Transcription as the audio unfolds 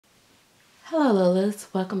Hello Lolas,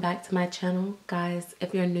 welcome back to my channel. Guys,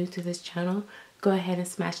 if you're new to this channel, go ahead and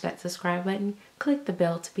smash that subscribe button. Click the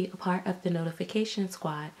bell to be a part of the notification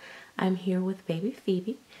squad. I'm here with baby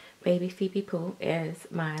Phoebe. Baby Phoebe Pooh is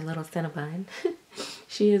my little Cinnabon.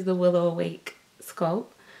 She is the Willow Awake sculpt,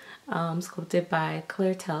 sculpted by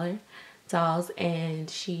Claire Teller dolls, and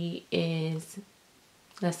she is,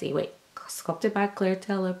 sculpted by Claire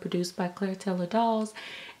Teller, produced by Claire Teller dolls,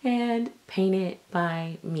 and painted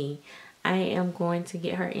by me. I am going to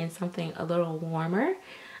get her in something a little warmer.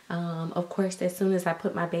 Of course, as soon as I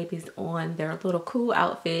put my babies on their little cool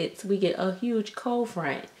outfits, we get a huge cold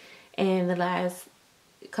front. And the last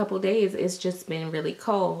couple days, it's just been really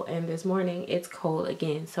cold. And this morning, it's cold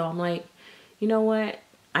again. So I'm like, you know what?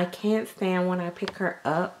 I can't stand when I pick her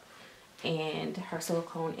up and her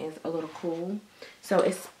silicone is a little cool. So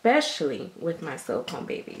especially with my silicone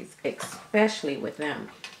babies, especially with them,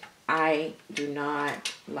 I do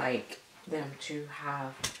not like them to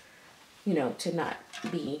have, you know, to not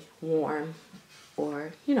be warm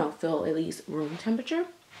or, you know, feel at least room temperature.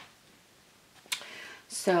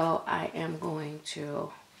 So I am going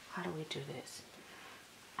to, how do we do this?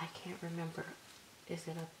 I can't remember. Is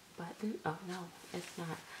it a button? Oh no, it's not.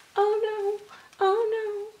 Oh no, oh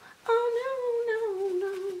no, oh no, no,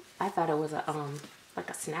 no. I thought it was a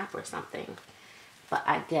like a snap or something, but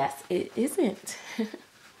I guess it isn't.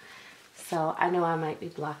 So I know I might be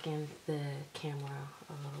blocking the camera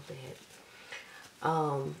a little bit.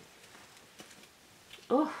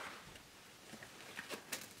 Oh,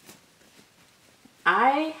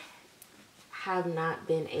 I have not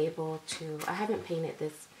been able to, I haven't painted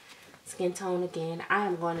this skin tone again. I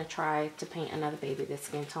am going to try to paint another baby this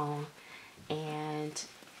skin tone, and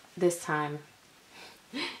this time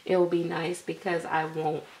it will be nice because I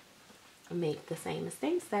won't make the same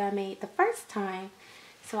mistakes that I made the first time.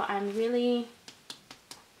 So I'm really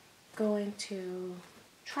going to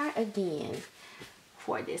try again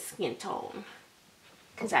for this skin tone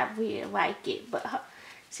because I really like it. But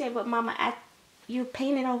she said, but Mama, you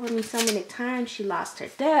painted over me so many times. She lost her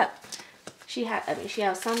depth. She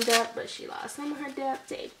has some depth, but she lost some of her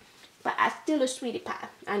depth. But I still a sweetie pie.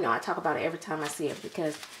 I know I talk about it every time I see her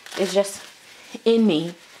because it's just in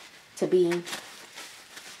me to be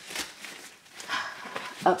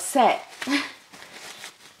upset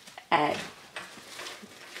at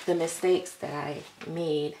the mistakes that I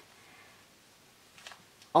made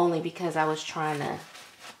only because I was trying to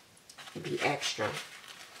be extra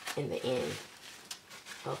in the end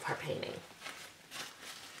of her painting.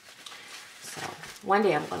 So one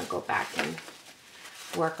day I'm going to go back and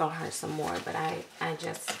work on her some more, but I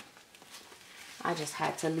just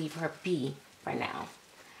had to leave her be for now.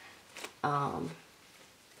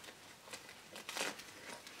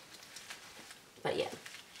 But yeah.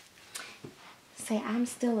 Say I'm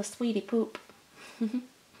still a sweetie poop.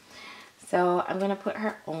 So I'm gonna put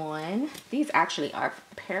her on. These actually are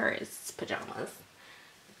Paris pajamas,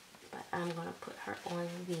 but I'm gonna put her on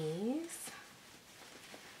these.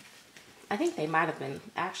 I think they might have been,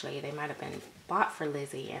 actually they might have been bought for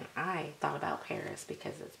Lizzie, and I thought about Paris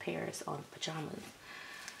because it's Paris on pajamas.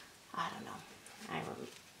 I don't know. I don't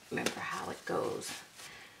remember how it goes.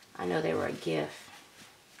 I know they were a gift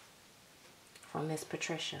from Miss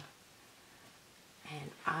Patricia,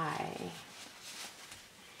 and I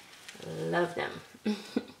love them.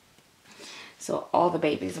 So all the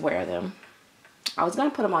babies wear them. I was gonna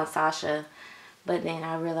put them on Sasha, but then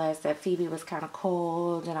I realized that Phoebe was kind of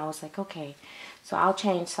cold, and I was like, okay, so I'll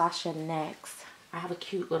change Sasha next. I have a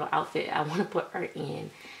cute little outfit I want to put her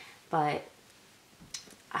in, but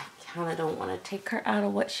I kind of don't want to take her out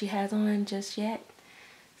of what she has on just yet.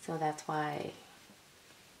 So that's why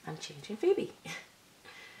I'm changing Phoebe.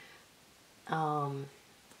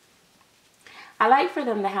 I like for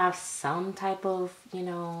them to have some type of, you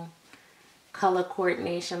know, color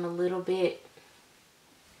coordination a little bit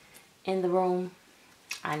in the room.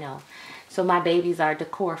 I know. So my babies are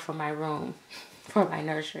decor for my room, for my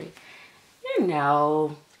nursery. You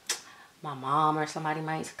know, my mom or somebody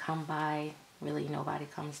might come by. Really, nobody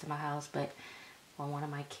comes to my house, but or one of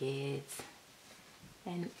my kids.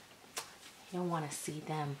 And you don't want to see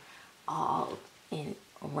them all in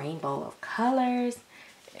a rainbow of colors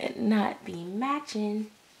and not be matching,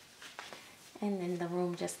 and then the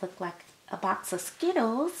room just looked like a box of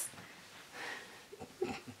Skittles.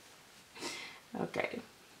 Okay,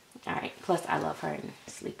 all right. Plus I love her in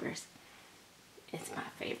sleepers. It's my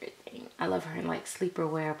favorite thing. I love her in like sleeper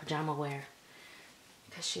wear, pajama wear,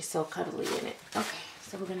 because she's so cuddly in it. Okay,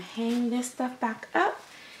 so we're gonna hang this stuff back up.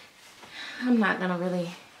 I'm not gonna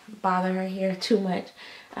really bother her here too much.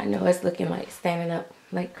 I know it's looking like standing up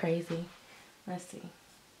like crazy. Let's see.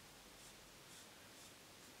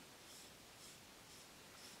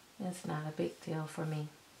 It's not a big deal for me.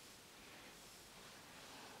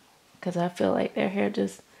 Because I feel like their hair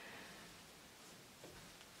just,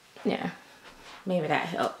 yeah, maybe that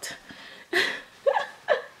helped.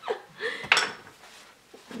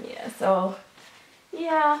 Yeah, so,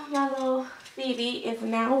 yeah, my little Phoebe is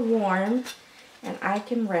now warm. And I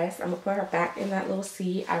can rest. I'm going to put her back in that little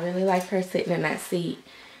seat. I really like her sitting in that seat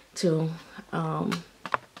too. So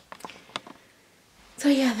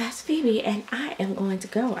yeah, that's Phoebe. And I am going to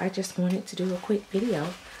go. I just wanted to do a quick video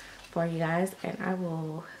for you guys. And I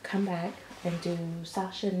will come back and do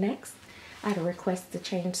Sasha next. I had a request to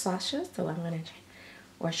change Sasha. So I'm going to,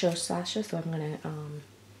 or show Sasha. So I'm going to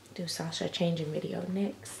do Sasha changing video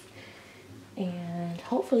next. And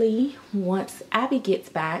hopefully once Abby gets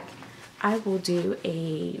back, I will do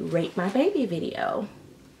a rate my baby video.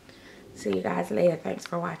 See you guys later. Thanks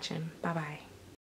for watching. Bye bye.